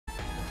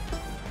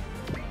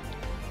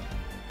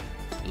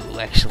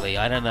actually,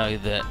 I don't know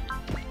that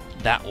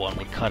that one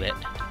would cut it.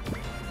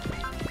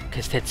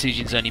 Because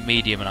Tetsujin's only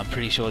medium, and I'm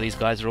pretty sure these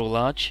guys are all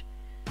large.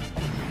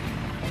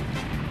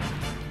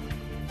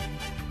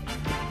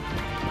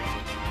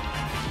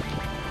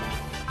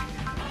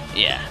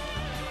 Yeah.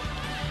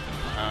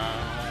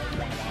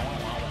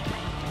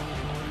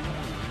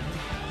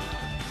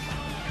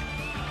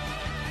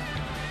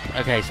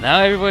 Okay, so now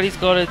everybody's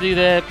got to do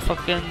their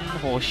fucking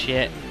horse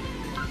shit.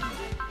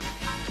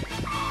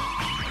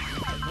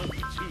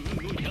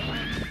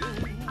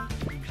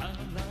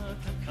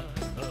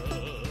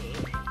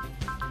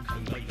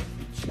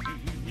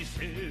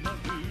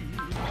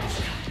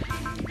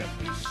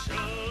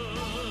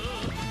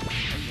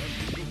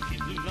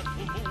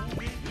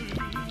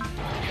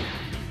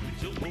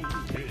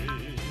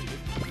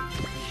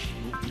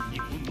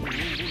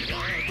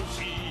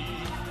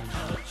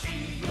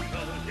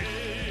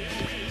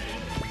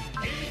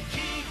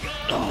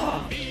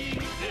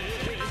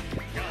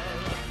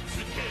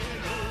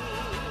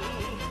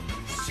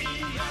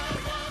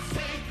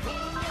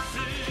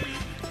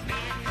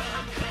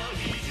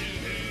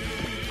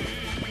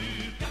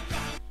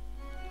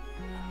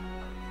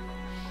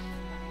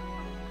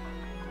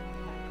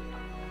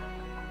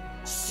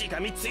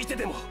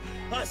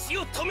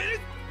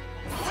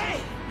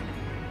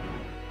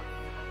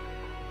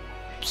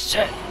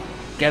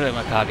 Get it,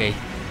 Makage.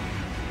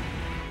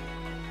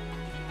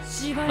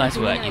 Nice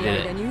work, you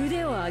did it.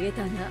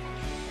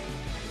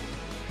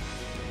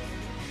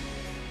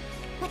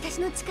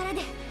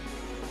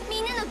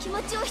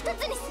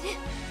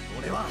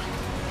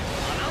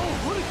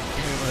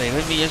 Everybody,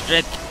 let me just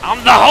dread.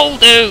 I'm the hole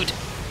dude!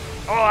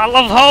 Oh, I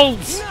love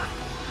holes!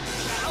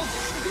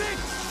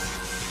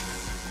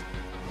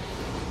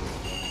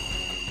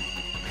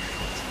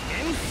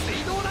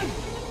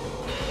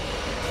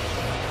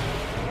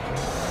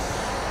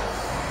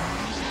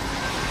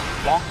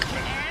 Bonk.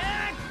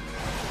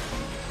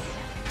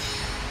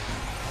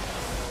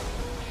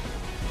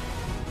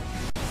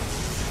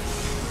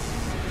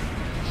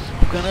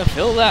 I'm gonna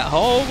fill that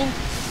hole.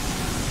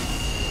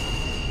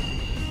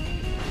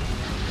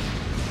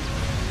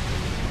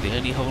 The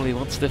only hole he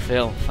wants to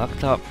fill.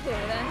 Fucked up.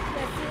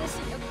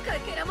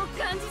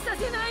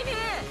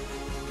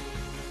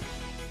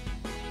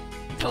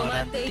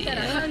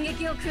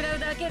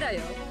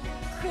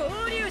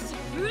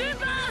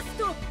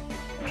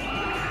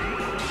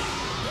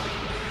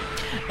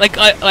 Like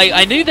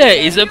I knew there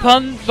is a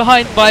pun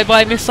behind bye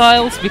bye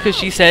missiles because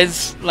she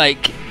says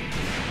like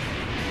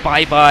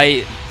bye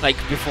bye like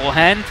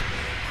beforehand,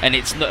 and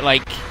it's not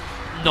like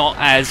not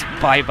as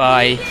bye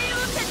bye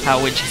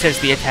how when she says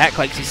the attack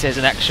like she says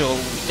an actual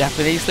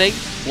Japanese thing.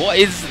 What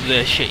is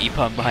the shitty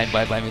pun behind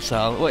bye bye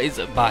missile? What is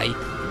it bye?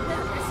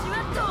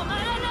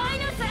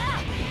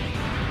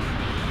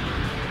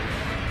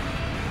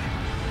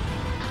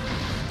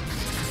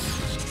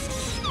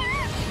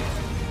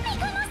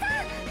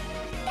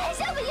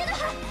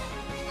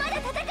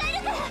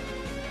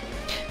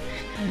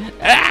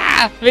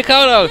 Ah!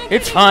 Mikoto!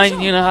 It's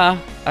fine, you know,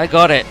 I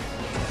got it.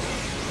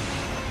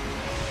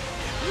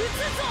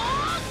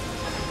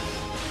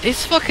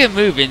 This fucking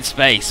move in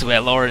space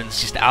where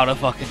Lauren's just out of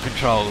fucking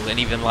control and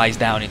even lies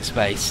down in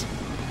space.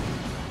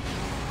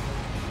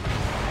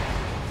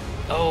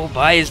 Oh,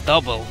 buy is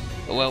double.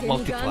 Well,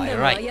 multiply.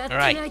 Right.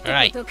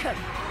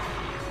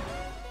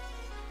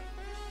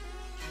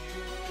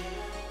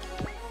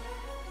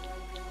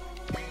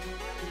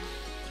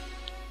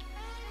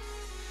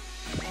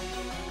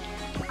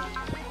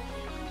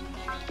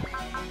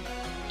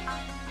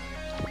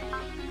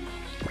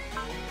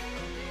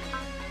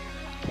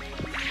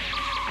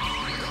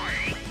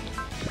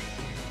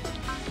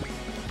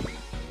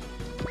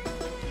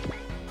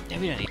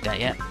 We don't need that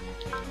yet.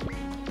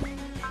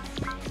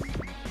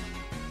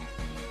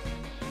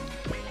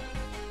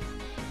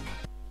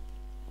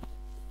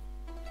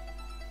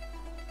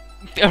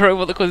 A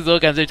robot that causes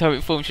organs every time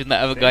it forms, shouldn't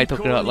that other guy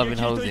talking about loving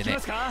holes in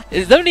it?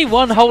 There's only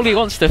one hole he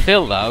wants to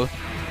fill though.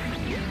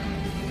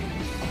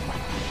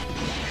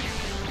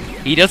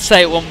 He does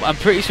say at one, I'm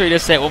pretty sure he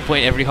does say at one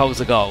point every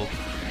hole's a goal.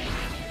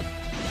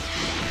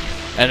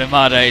 And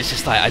Amado is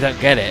just like, I don't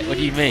get it, what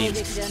do you mean?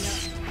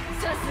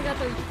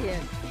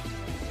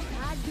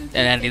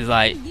 And then he's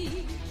like,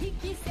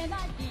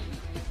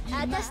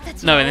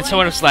 no, and then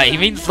someone was like, he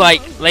means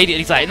like, lady, and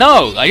he's like,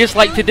 no, I just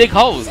like to dig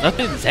holes,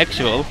 nothing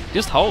sexual,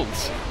 just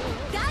holes.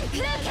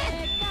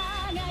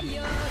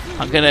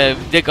 I'm gonna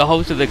dig a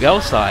hole to the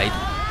girl side.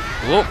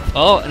 Whoop,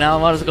 oh, now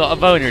Amado's got a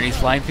boner and he's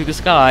flying through the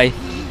sky.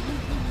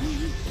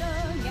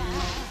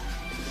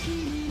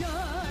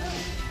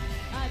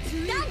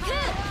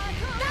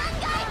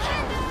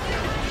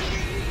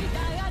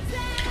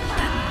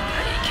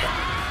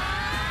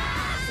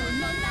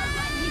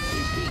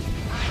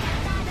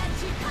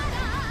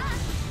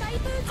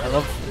 I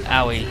love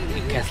Aoi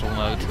in Kettle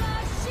mode.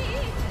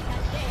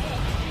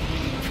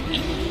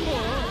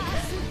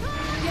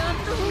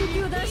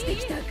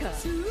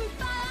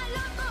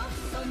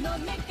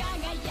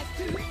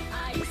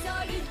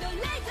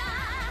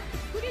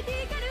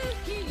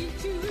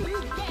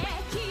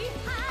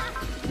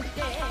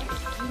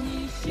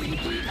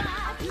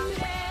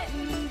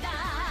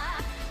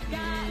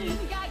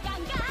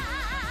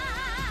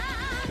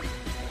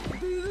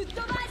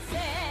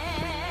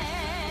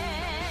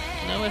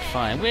 we're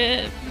fine.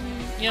 We're...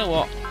 you know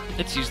what?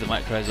 Let's use the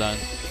micro zone.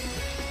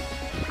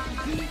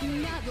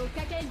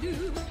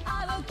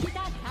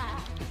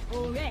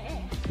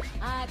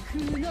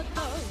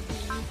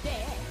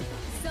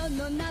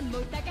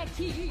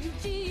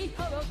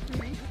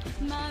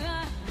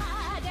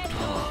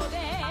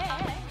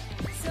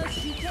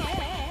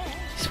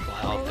 This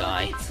wild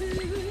guy.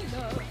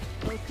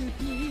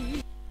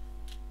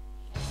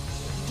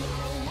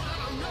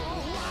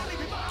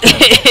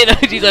 You know,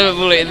 she's have a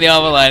bullet in the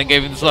armor line and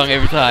gave him the song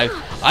every time.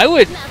 I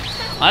would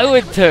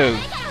too.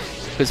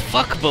 Because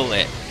fuck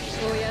Bullet.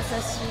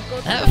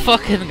 That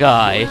fucking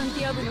guy.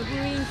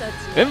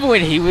 Remember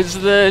when he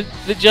was the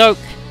joke?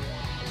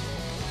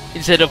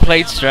 Instead of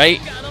played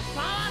straight?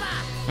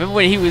 Remember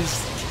when he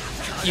was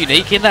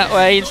unique in that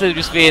way instead of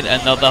just being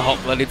another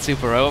hot-blooded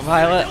super robot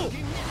pilot?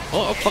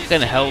 What a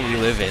fucking hell we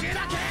live in.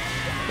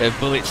 Where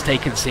Bullet's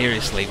taken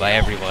seriously by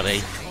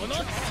everybody.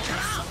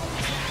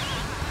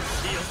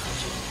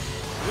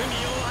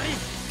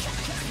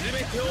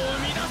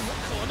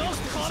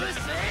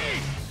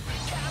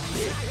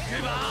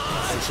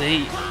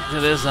 See, to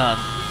the sun.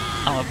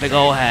 I'm a big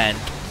old hand.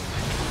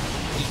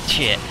 Eat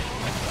shit.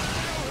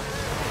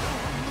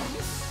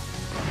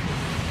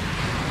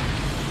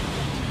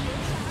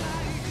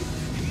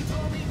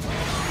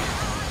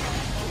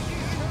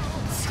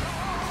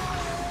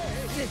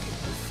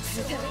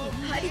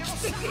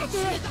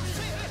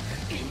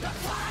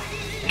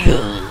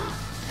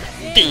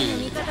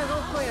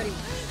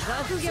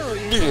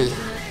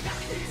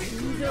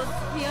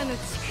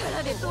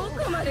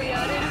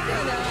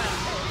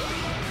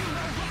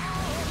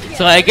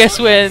 So I guess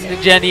when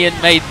Chien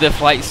made the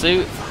flight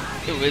suit,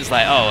 it was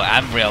like, oh,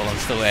 Ambriel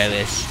wants to wear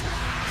this.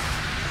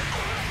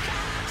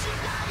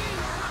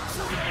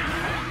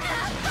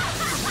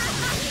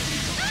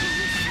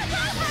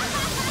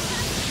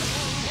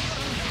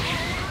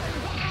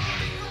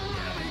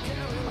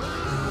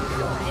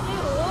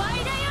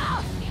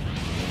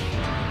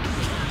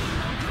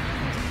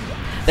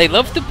 They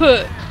love to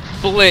put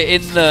Bullet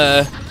in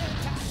the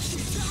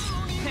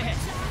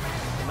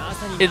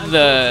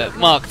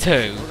Mark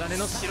II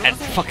and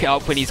fuck it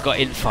up when he's got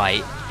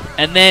in-fight,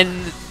 and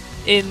then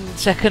in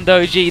second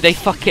OG they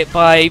fuck it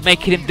by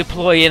making him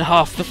deploy in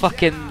half the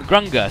fucking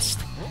Grungust.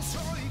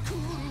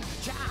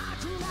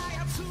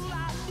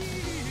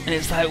 And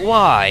it's like,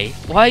 why?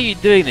 Why are you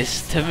doing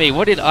this to me?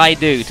 What did I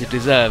do to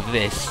deserve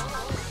this?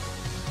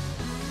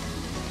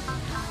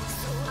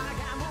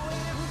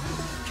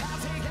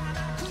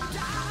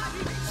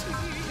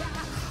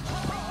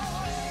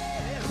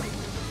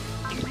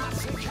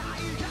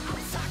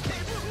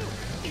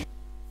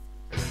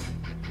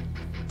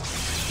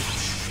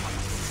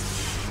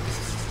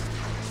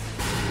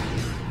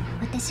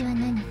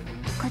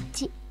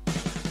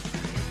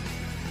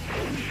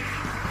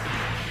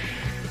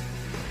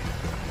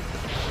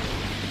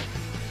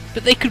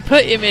 But they could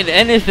put him in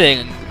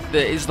anything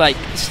that is like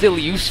still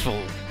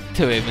useful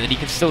to him and that he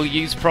can still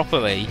use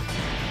properly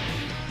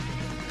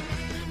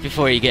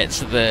before he gets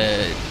to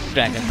the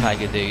Dragon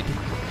Tiger dude.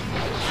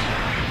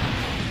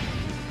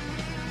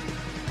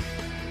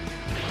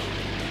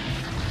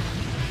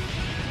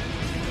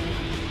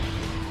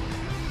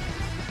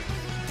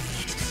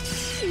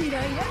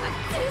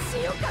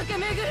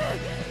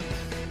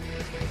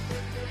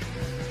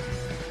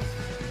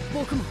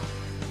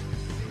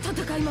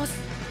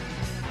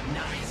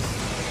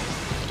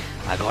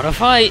 I gotta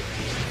fight!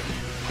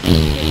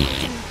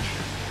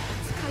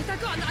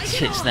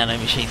 Shit's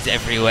nanomachines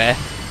everywhere.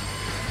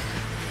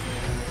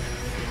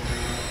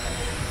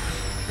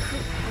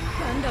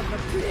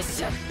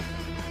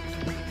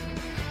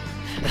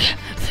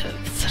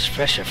 Such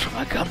pressure from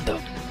a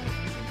Gundam.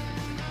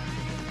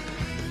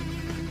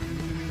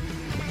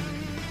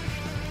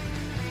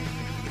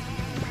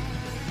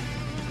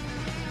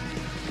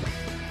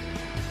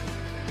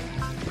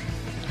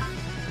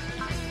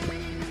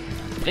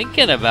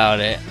 Thinking about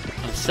it.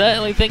 I'm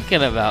certainly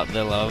thinking about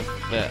the love,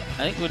 but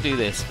I think we'll do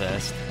this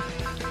first.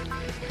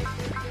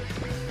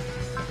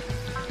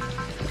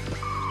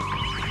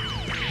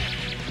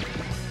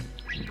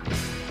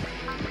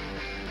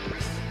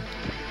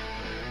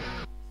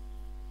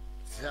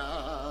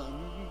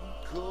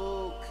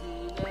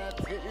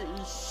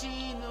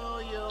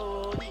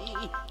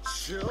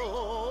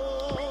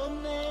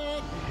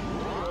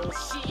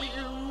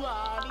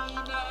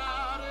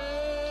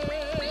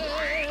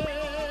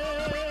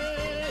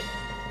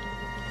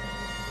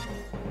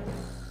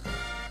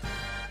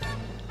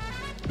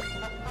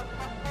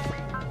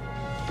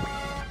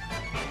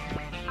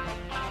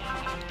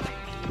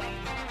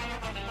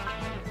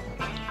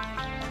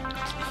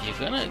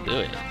 Gonna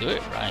do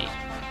it right.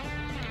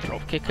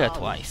 Drop kick her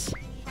twice.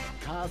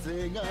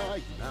 And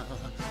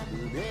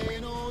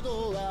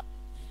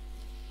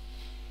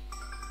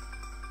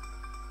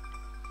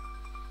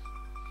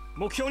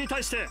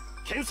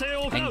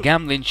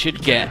Gamlin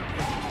should get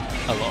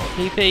a lot of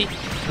PP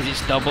because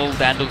it's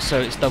doubled, and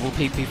also it's double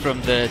PP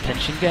from the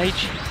tension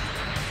gauge.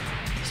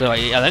 So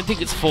I don't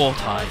think it's 4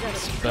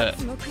 times, but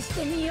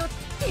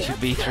it should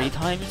be 3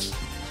 times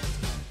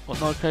what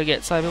Nordco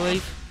gets, I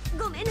believe.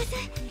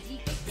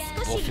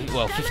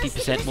 well,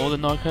 50% more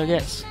than Noriko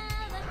gets.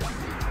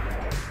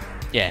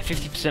 Yeah,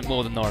 50%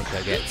 more than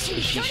Noriko gets,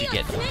 because she should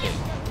get double 2.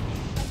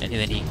 And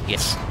then he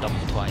gets double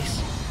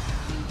twice.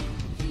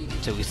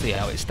 So we see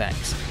how it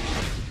stacks.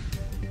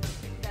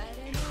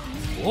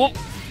 Whoop!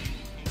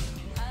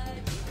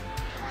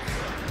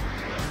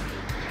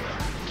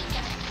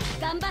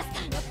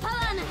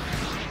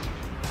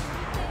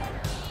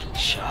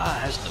 Shah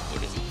has no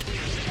bullet.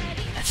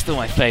 That's still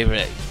my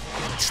favourite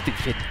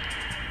stupid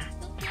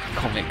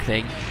comic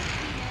thing.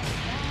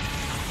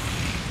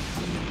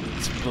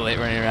 It's a bullet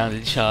running around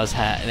in Shah's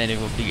hat and then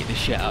everyone beating the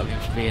shit out of him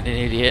for being an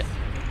idiot.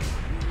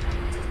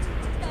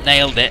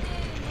 Nailed it.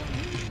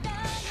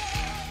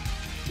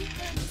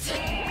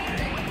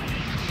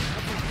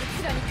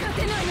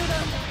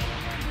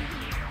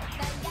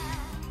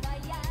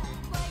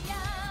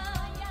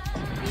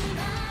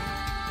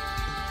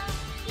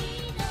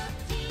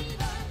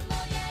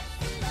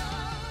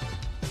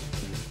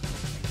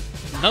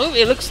 No,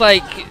 it looks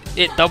like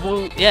it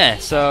double. Yeah,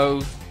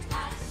 so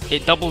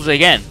it doubles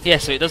again. Yeah,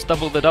 so it does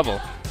double the double.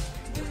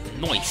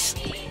 Nice.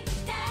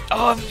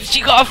 Oh,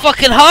 she got a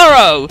fucking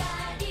Haro!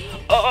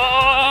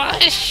 Oh,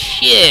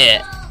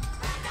 shit!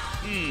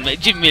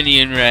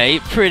 Dominion Ray,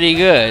 pretty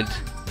good.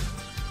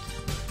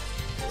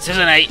 This is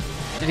an 8.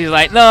 And he's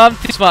like, no, I'm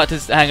too smart to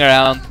hang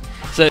around.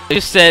 So he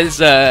just says,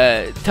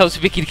 tells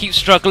Vicky to keep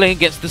struggling,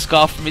 gets the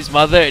scarf from his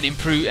mother and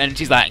improve. And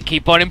she's like,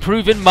 keep on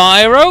improving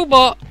my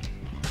robot.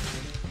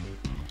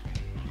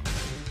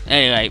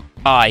 Anyway,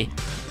 bye.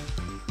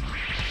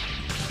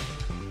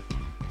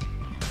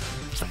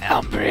 It's like,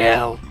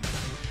 Umbriel.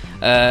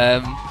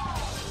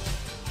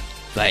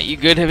 Like, you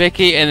good,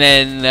 Vicky? And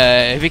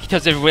then Vicky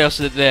tells everybody else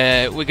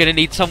that we're going to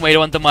need some way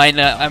to undermine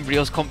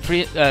Umbriel's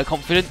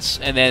confidence,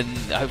 and then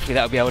hopefully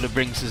that'll be able to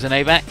bring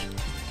Suzume back.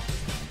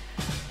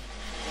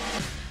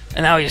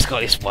 And now we just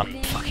got this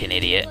one fucking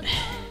idiot.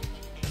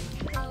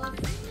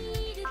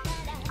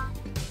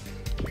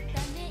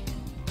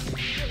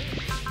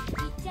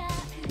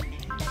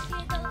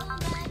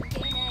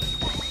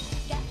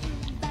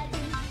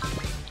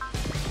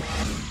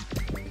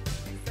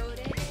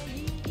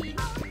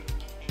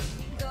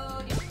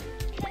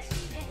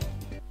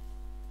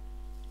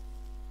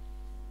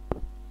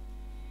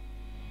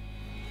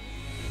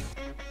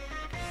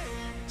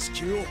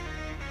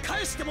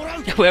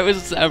 Where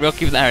was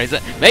Rocky with arrows?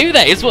 Maybe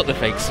that is what the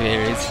fake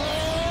sphere is.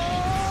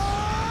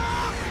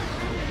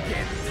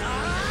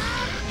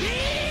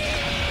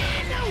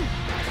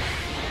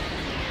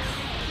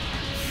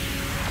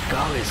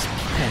 God is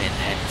fucking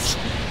intense.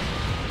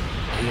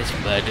 He has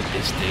murdered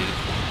this dude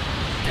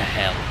to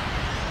hell.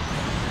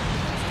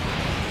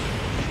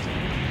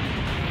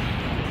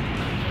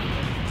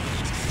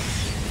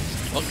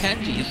 What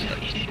kanji is it?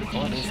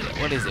 What is it?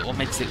 What is it? What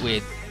makes it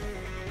weird?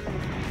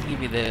 Give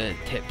me the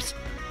tips.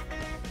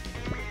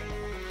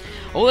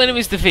 All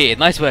enemies defeated.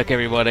 Nice work,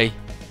 everybody.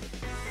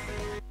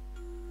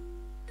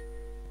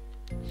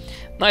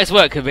 Nice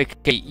work,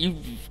 Vicky.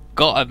 You've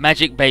got a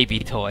magic baby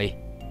toy.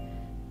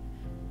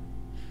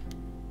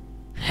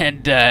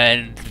 And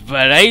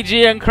but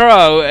AG and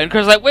Crowe, and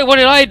Crowe's like, wait, what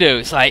did I do?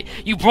 It's like,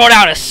 you brought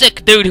out a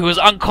sick dude who was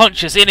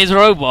unconscious in his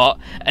robot,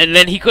 and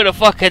then he could have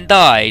fucking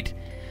died.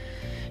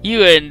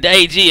 You and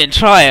AG and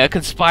Trier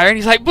conspire, and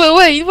he's like, but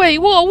wait,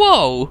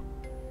 whoa.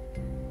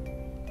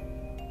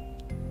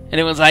 And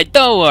everyone's like,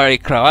 don't worry,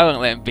 Crowe, I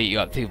won't let him beat you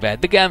up too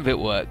bad. The gambit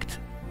worked.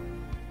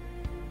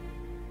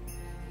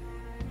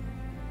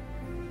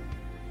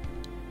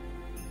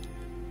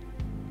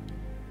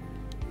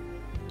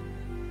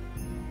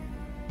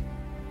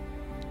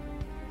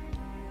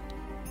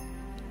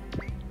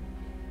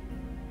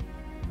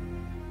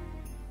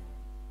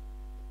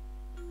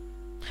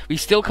 We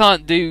still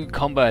can't do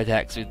combo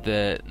attacks with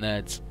the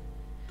nerds.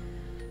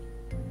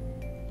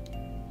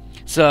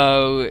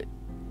 So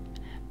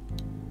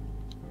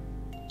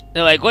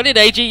they're like, what did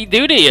AG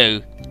do to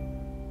you?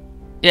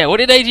 Yeah, what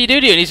did AG do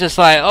to you? And he's just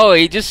like, oh,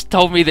 he just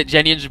told me that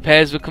Jenion's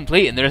repairs were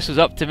complete and the rest was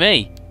up to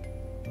me.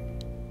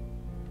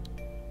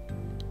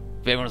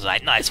 But everyone's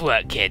like, nice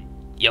work, kid.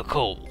 You're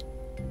cool.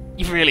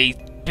 You've really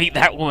beat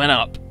that woman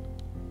up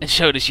and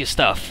showed us your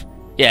stuff.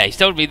 Yeah, he's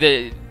told me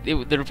that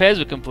the repairs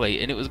were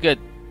complete and it was good.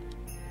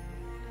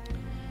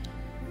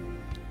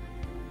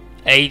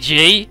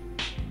 AG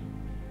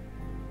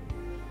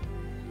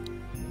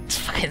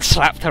fucking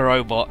slapped a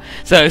robot.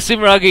 So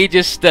Sumeragi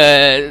just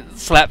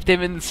slapped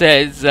him and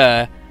says,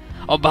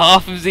 on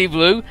behalf of Z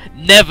Blue,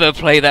 never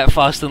play that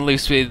fast and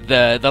loose with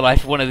the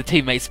life of one of the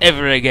teammates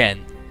ever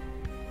again.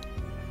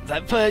 It's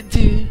like, but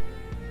dude.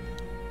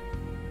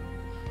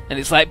 And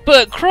it's like,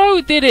 but Crowe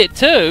did it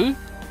too.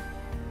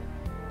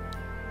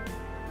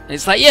 And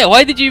it's like, yeah,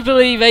 why did you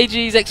believe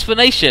AG's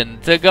explanation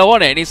to go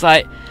on it? And he's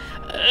like,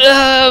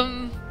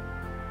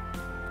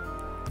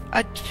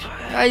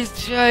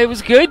 it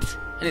was good.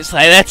 And it's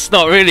like, that's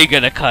not really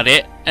gonna cut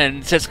it.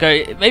 And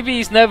Setsuko, maybe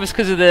he's nervous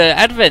because of the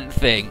Advent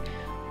thing.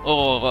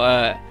 Or,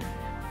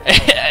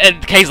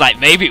 and Kei's like,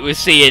 maybe it was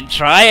seeing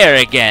Trier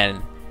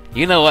again.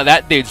 You know what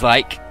that dude's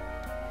like.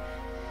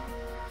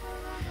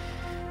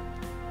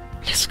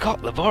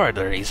 Scott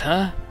Laboratories,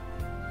 huh?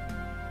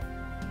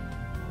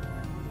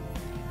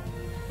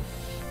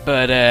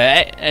 But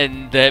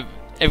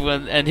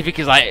everyone and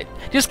Hibika's like,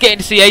 just getting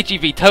to see AG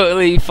be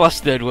totally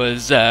flustered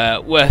was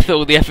worth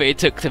all the effort it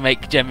took to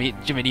make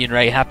Gemini and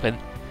Ray happen.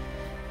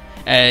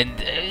 And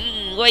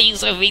why are you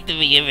so mean to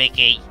me,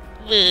 Hibiki?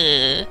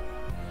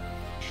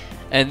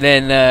 And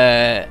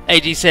then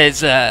AG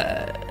says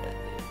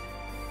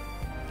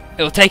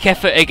it'll take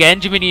effort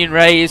again. Gemini and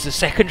Ray is the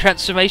second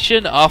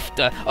transformation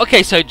after.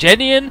 Okay, so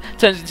Genian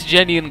turns into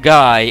Genian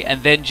Guy,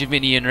 and then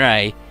Gemini and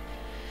Ray.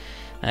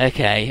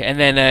 Okay, and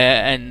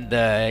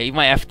then you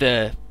might have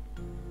to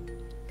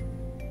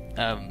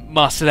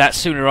master that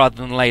sooner rather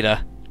than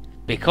later,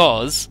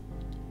 because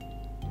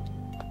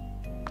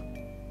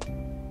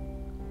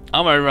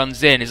Amuro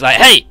runs in. Is like,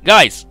 hey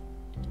guys,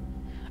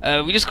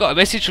 we just got a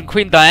message from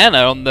Queen Diana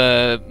on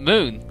the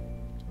moon,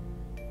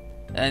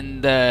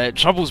 and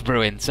trouble's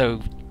brewing.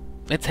 So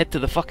let's head to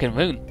the fucking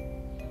moon.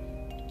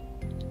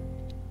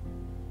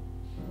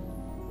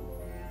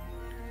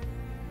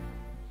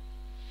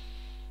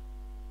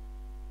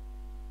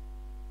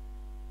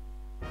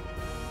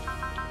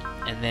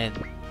 And then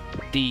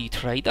the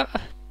trader.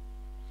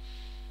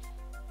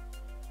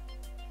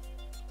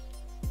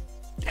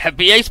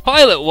 Happy Ace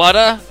Pilot,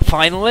 Wada!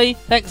 Finally!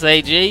 Thanks,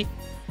 AG.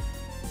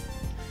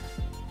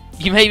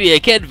 You may be a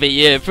kid, but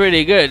you're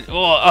pretty good.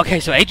 Oh, okay,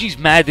 so AG's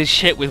mad as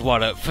shit with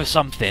Wada for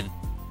something.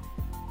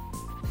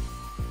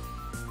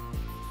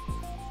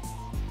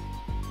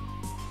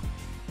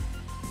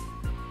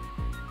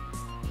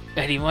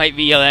 And he might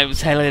be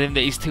telling him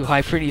that he's too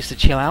high for him, he needs to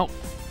chill out.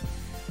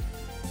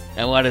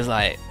 And Wada's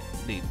like,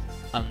 dude,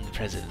 I'm the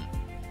president.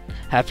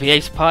 Happy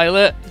Ace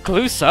Pilot,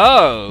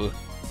 Clouseau!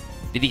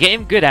 Did he get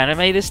him good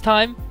anime this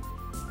time?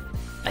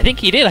 I think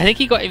he did. I think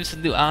he got him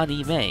some new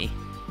anime.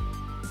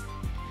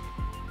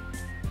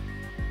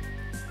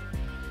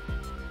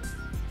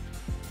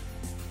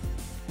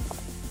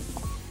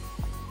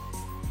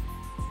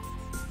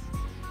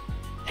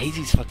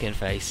 Hazy's fucking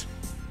face.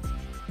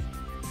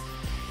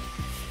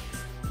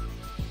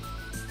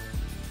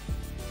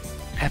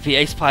 Happy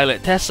Ace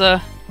Pilot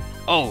Tessa.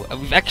 Oh,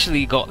 we've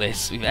actually got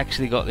this. We've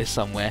actually got this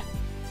somewhere.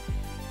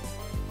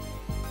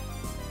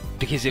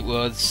 Because it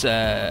was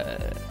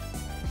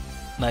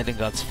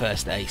MNeidengard's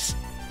first ace.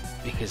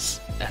 Because,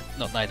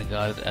 not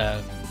MNeidengard,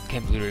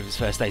 KaneBlueRiver's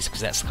first ace,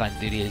 because that's the kind of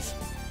dude he is.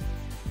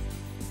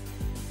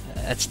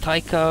 That's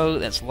Taiko,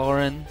 that's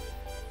Lauren.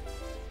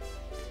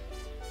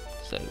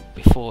 So,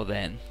 before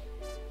then.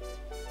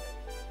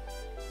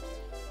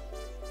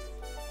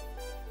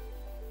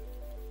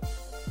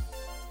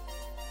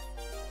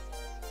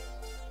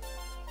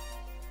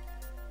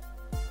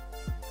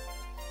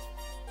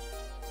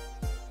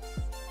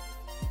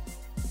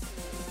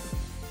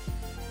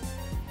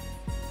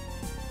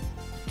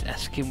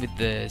 Ask him with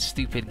the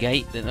stupid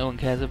gate that no one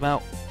cares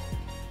about.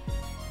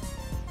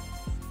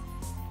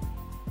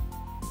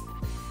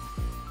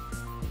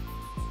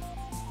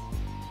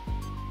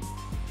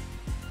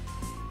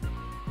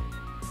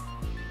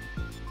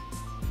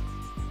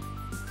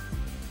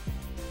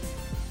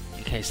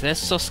 Okay, so there's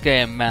Sasuke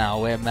and Mao,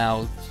 where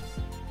Mao...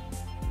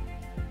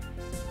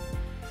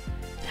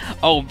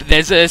 Oh,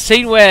 there's a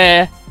scene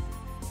where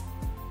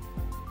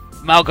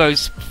Mao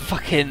goes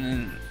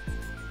fucking...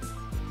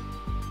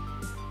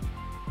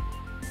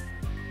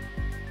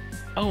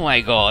 Oh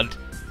my god.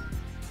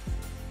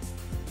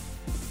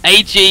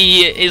 AG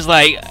is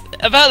like,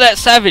 about that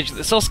savage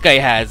that Sasuke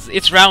has.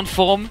 It's round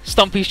form,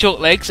 stumpy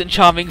short legs, and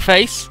charming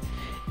face.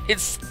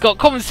 It's got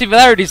common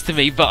similarities to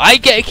me, but I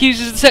get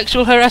accused as a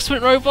sexual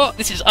harassment robot?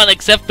 This is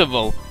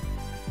unacceptable.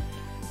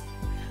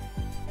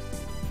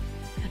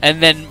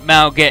 And then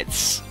Mao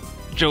gets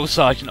Drill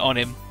Sergeant on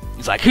him.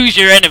 He's like, who's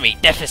your enemy?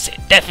 Deficit,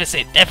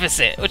 deficit,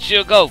 deficit. What's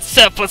your goal?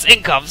 Surplus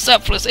income,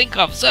 surplus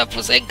income,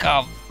 surplus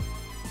income.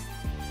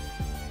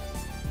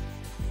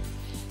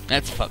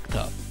 That's fucked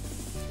up.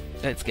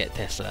 Let's get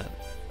Tessa.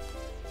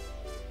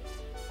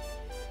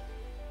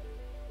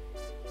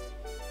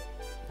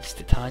 Is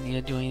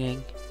Titania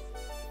joining?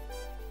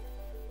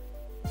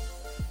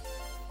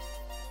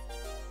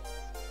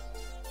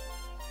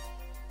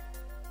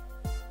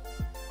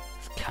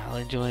 Is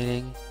Kala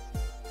joining?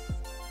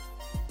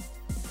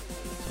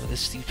 Some of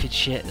this stupid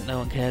shit that no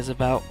one cares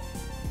about.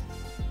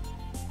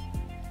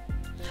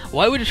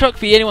 Why would a truck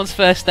be anyone's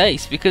first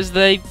ace? Because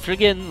they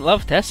friggin'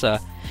 love Tessa.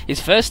 His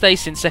first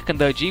ace in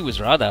second OG was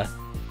Rada.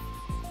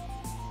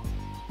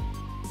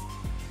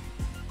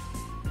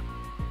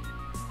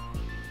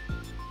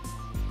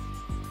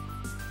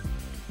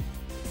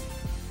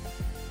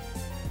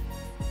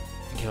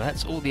 Okay, well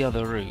that's all the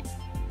other route.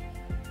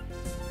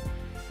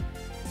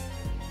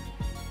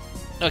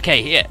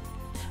 Okay, yeah.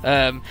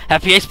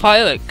 Happy Ace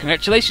Pilot,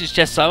 congratulations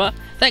Chess Summer.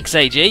 Thanks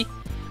AG.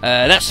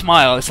 That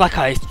smile, it's like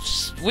I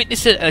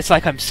witness it, it's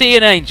like I'm seeing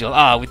an angel.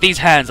 Ah, with these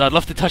hands, I'd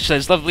love to touch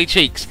those lovely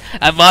cheeks.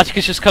 And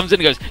Marticus just comes in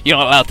and goes, you're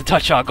not allowed to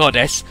touch our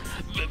goddess.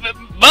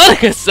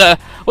 Marticus,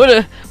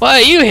 why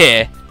are you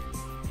here?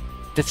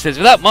 That says,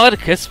 without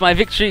Marticus, my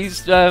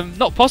victory's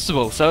not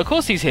possible, so of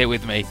course he's here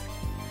with me.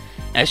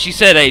 As she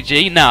said,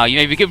 AG, now you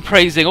may begin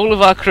praising all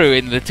of our crew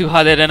in the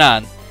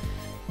Tuhaderenan.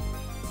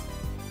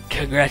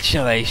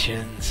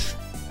 Congratulations.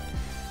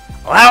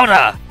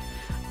 Louder!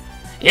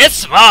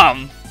 Yes,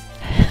 Mom!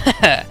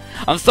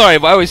 I'm sorry,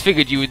 but I always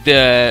figured you would,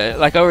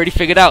 like I already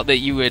figured out that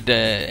you would,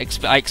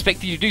 I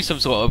expected you to do some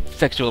sort of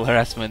sexual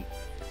harassment.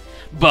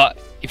 But,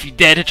 if you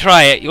dare to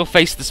try it, you'll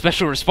face the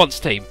special response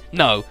team.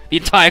 No, the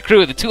entire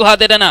crew of the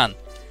 200 Anan.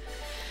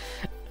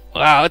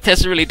 Wow,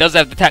 Tessa really does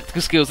have the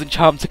tactical skills and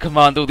charm to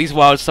command all these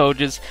wild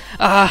soldiers.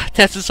 Ah,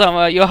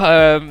 Tessa-sama, you're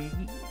high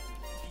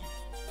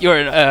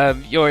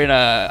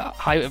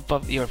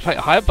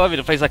above in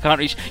a place I can't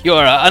reach.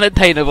 You're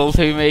unattainable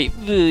to me.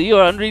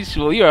 You're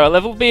unreachable. You're a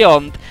level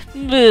beyond.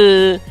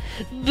 Poor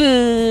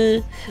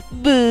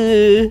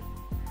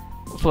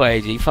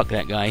AG, fuck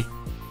that guy.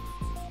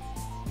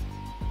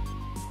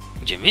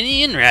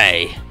 Gemini and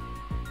Ray.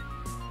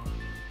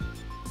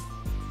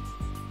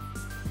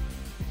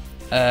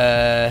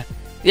 Yeah,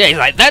 he's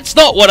like, that's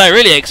not what I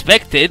really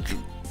expected.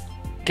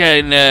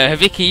 Can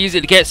Hibiki use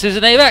it to get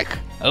Suzume back?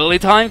 Only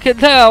time can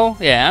tell.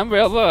 Yeah,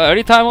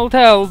 only time will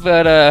tell,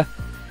 but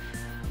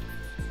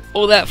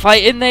all that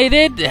fighting they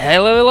did, a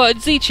hell of a lot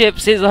of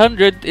Z-chips. Here's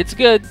 100, it's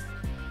good.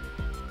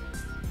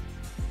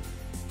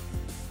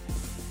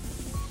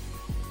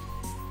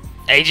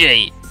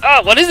 AG,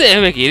 oh, what is it,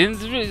 Hibiki?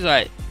 He's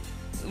like,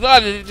 well,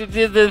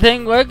 the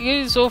thing worked,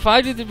 it's all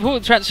fine,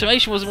 the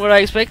transformation wasn't what I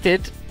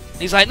expected.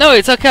 He's like, no,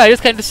 it's okay, I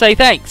just came to say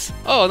thanks.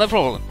 Oh, no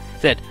problem.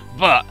 Said,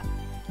 but.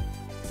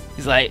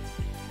 He's like,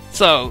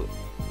 so,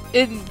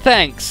 in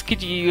thanks,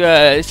 could you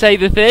say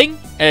the thing?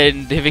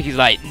 And Hibiki's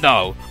like,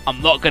 no,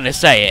 I'm not gonna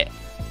say it.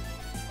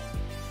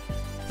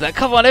 He's like,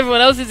 come on,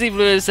 everyone else is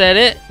even said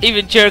it.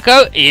 Even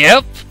Chirko,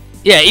 yep.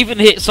 Yeah, even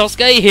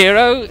Sosuke,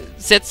 Hiro,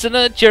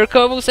 Setsuna,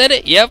 Chirko all said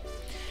it, yep.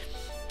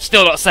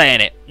 Still not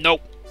saying it.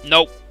 Nope,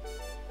 nope,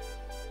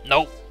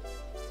 nope.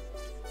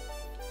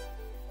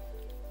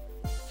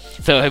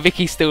 So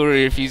Hibiki still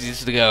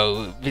refuses to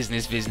go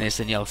business, business,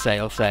 and yell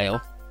sail,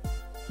 sail.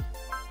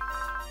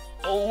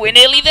 Oh, we're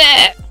nearly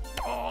there!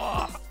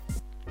 Oh.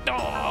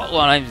 Oh.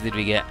 What names did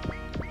we get?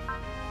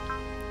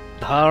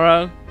 The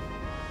Haro?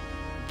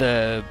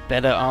 The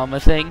better armor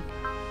thing?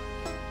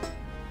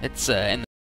 It's in